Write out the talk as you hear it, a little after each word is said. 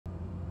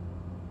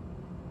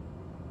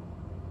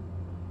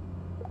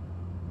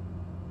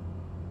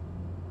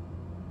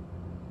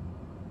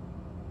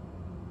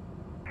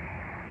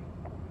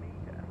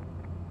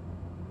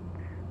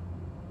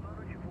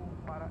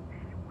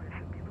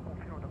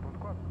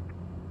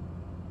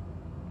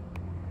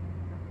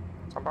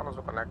São Paulo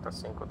Azul conecta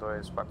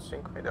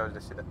 5245, ideal de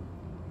descida.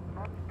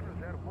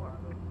 930, boa.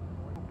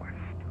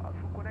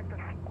 Azul conecta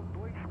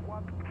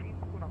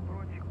 5245 na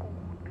approach, com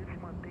desse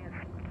mantenha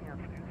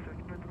 5500. O seu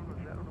entrou no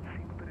 0 no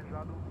 5,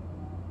 autorizado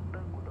o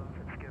tango da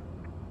nossa esquerda.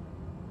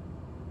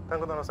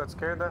 Tango da nossa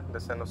esquerda,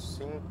 descendo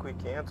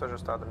 5500,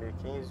 ajustado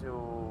 1015,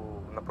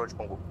 na approach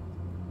com Google.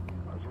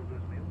 Azul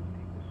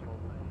 2005, solo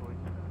 18,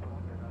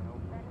 considerará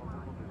o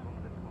Azul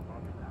 21,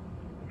 19.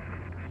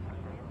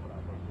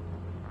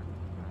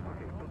 Ok,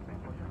 tudo bem,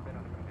 pode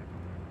esperar.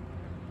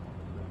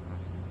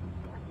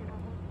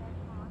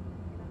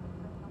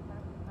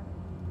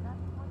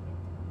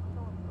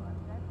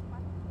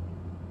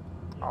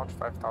 Alt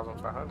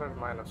 5500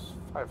 minus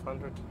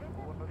 500.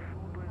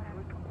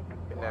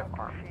 NF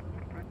arm.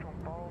 São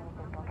Paulo,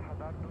 contato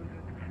radar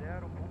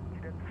 280, ponto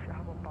direto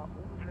Serra para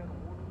 101,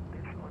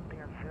 desse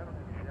mantenha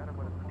 090,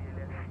 agora no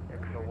DLS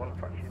X. No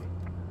 15.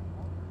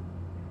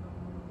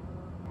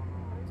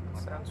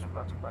 700,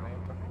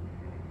 440.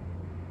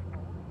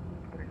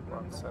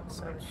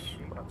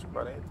 4700,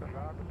 440.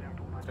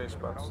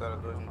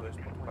 3402 no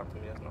 2.4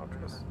 milhas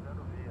náuticas.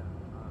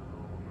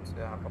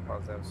 Serra Papá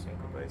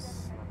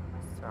 052.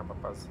 Serra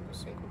Papá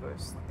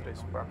 052,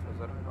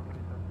 3404.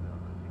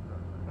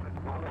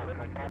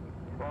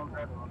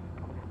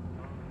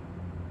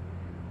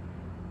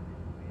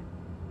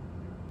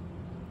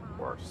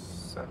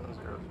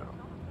 4700.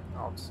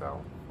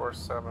 Outcell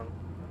 4700.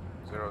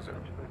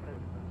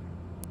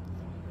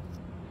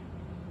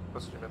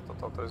 Procedimento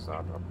total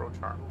autorizado.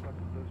 Approach arm.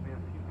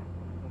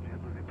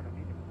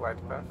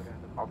 Glide path.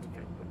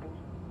 Altitude.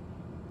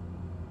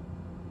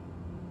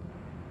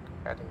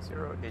 Heading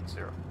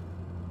 080.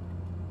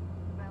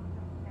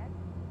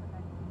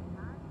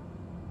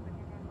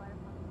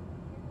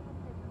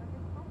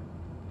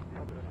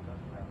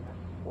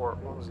 Or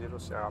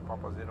 10 Sierra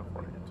Papa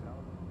 048.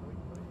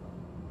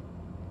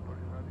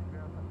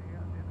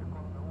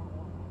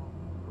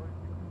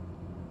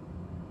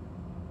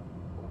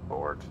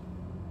 Board.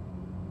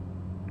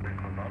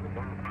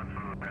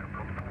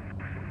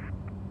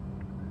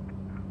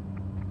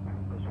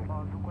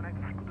 Azul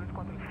conecta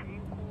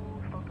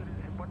 5245, está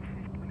autorizado, pode ser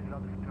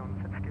estabilizado esse final no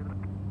sete esquerda.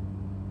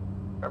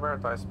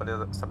 Aberto,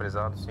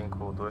 estabilizado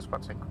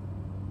 5245.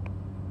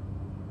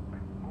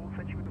 Gol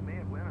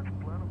 786, Buenas,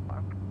 plano,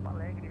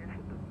 Alegre, esse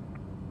do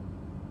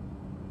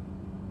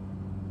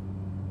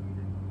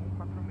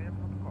 146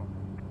 protocolo.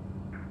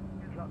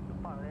 Exato,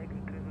 do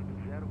Alegre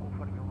 380,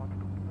 conforme a rota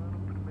do plano,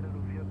 primeira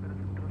aerovia apenas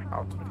em transporte.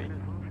 Alt P.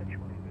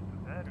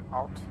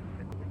 Alt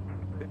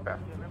P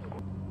path.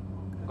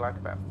 Glide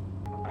path.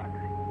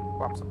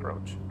 Flaps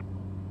approach.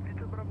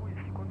 Vitor Bravo,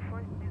 em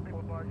condições de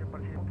decolagem a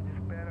partir do ponto de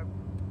espera,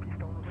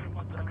 pista 1 no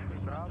 5, táxi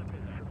Bravo,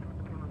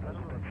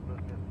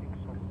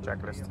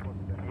 Checklist.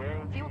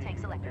 Fuel tank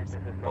selectors.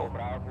 Full.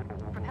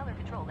 Propeller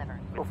control lever.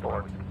 Go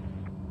forward.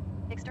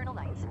 External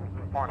lights.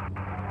 On.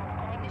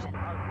 Ignition.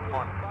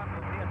 On.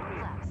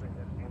 Flaps.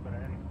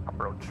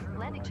 Approach.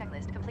 Landing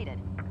checklist completed.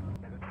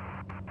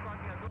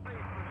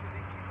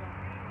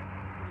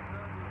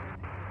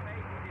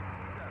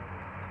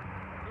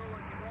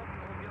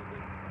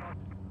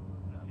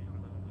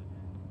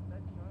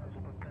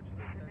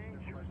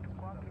 Excelente,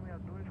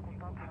 8462,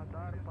 contato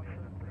radar,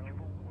 passando por de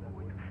voo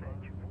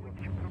 187. Voo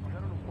de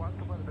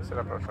 004, validando.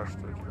 Será approach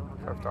altitude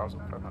 5500.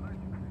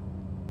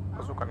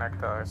 Azul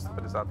conecta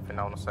estabilizado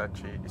final no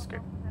 7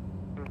 esquerdo.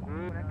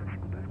 Conecta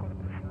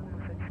 5245 no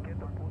 7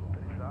 esquerda, pouso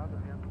autorizado,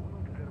 vento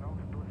 190 graus,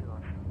 12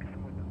 horas. Pista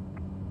muito.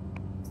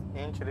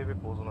 Int livre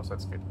pouso no 7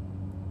 esquerdo.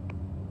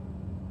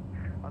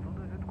 Azul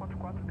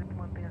 2844, dentro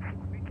mantenha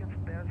 5.500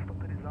 pés, está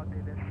autorizado,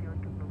 DLS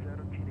antes no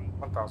 0 direito.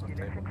 1000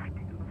 DLS table.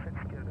 expedido no 7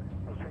 esquerda,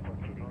 no 7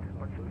 direito,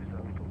 pode ser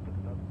autorizado.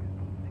 Autorizado,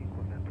 pista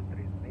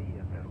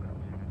 5036, 0 graus,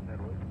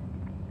 08.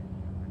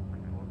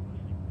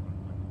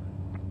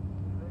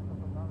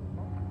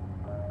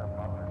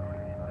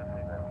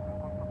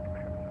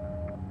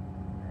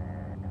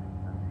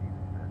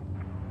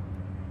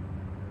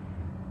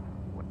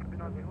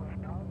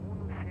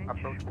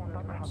 Approach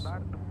contato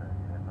radar.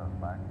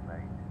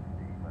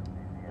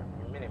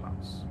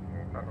 Minimums.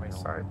 Runway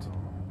sight.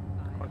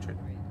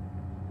 Continue.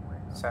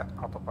 Set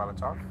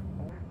autopilot off.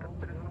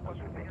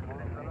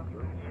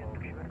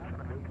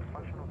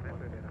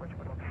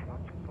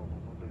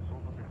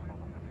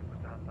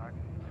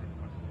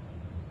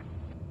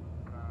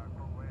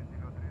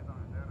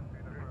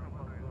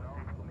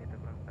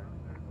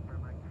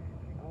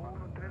 Gol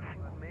no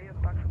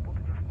 356, táxi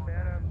ponto de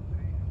espera,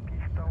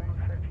 pista 1 no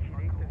 7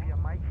 direita, via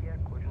Mike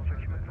Echo,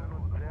 ajustamento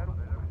no 0,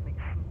 nem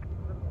 5.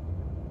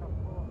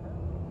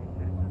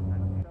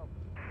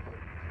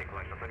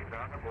 Sequência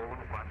autorizada, gol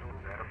no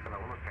 40 pela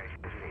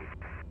 17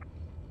 direita.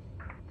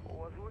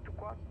 O Azul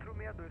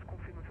 8462,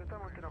 confirma, você está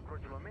mantendo a Pro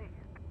de Lomé?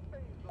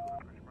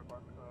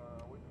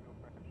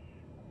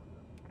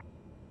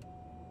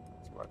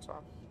 Lights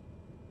off.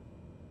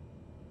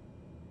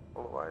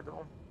 Full wide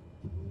on.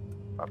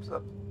 Flaps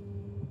up.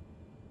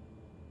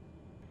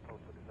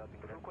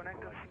 Azul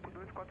conecta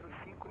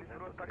 5245,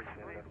 livrou ataque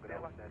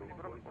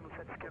livrou no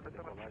set esquerda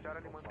pela espera,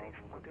 ele mantém o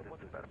ponto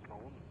de espera.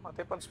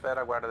 Mantém ponto de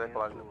espera, aguarda a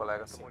decolagem do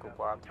colega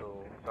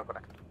 54 da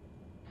conecta.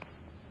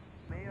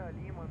 Meia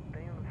linha,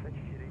 mantenho no set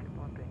direito,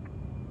 mantém.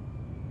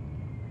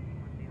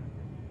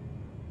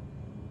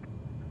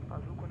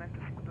 Azul conecta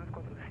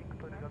 5245,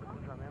 autorizado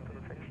cruzamento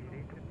no set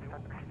direito,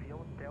 destaque-se via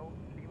Hotel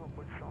Lima,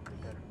 posição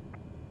critério.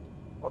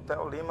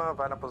 Hotel Lima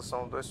vai na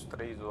posição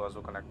 23 do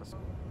Azul Conecta.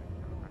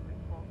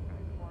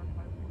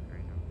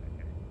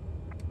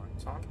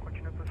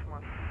 Continua a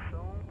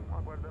aproximação,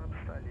 aguardando para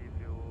estar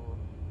livre. O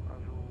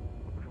Azul,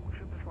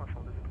 continua a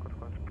aproximação,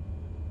 1844.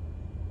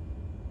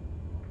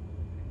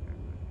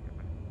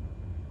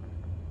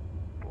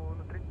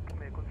 No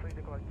 3.6, condição de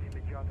decolagem de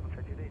imediato no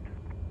set direito.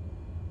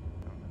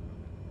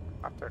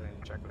 After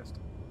landing checklist.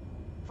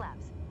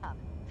 Flaps, up.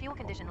 Fuel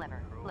condition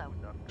lever, low.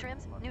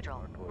 Trims,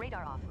 neutral.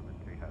 Radar off.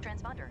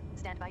 Transponder,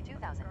 standby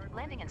 2000.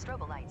 Landing and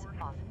strobo lights,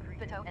 off.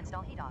 Pitot and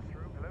stall heat off.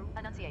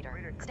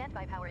 Annunciator,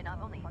 standby power in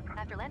off only.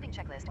 After landing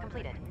checklist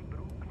completed.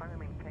 Climb and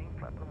maintain,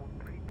 flat level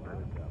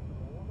 330,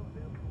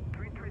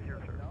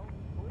 sir.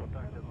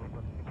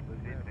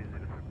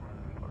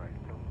 Alright,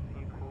 então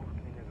 5,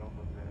 legal,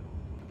 0.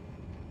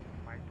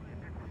 Mais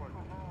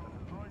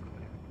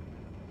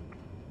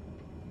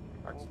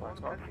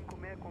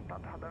 356,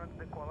 contato radar na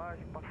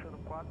decolagem, passando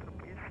 4,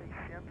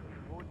 P600,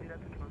 voo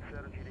direto aqui no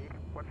 0 direito,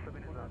 quarto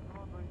estabilizado.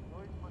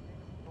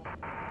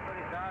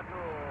 Autorizado,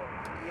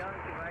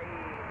 Yankee vai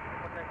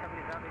encontrar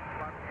estabilizado em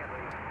 4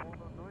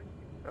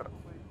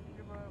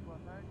 boa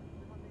tarde.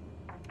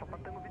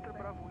 Papatango Vitor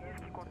Bravo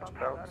Whisky, contato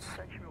radar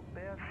 7.000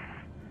 pés.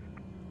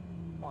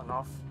 On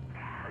off.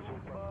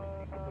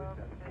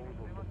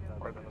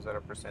 Guardando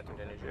 0%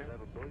 de energia.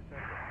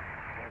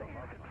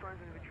 Instruções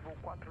nível de voo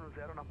 4 no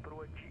 0 na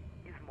proa de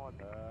Smob.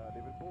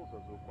 Livre pouso,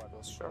 Azul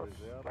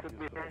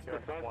 420.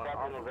 Instruções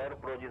 4 no 0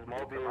 pro de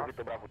Smob e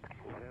Vitor Bravo.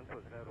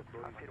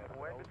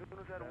 Afirmo Web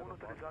 101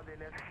 autorizado,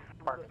 ele é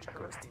Park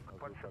checklist.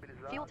 pode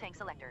estabilizar. Fuel tank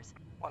selectors.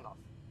 On off.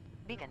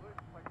 Beacon.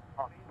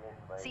 Off.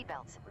 Seat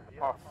belts.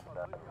 Off.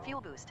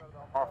 Fuel boost.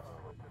 Off.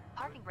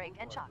 Parking brake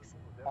and shocks.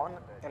 On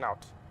and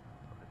out.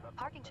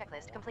 Parking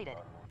checklist completed.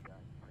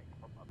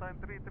 Time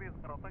 330,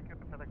 thank you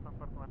for selection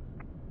first one.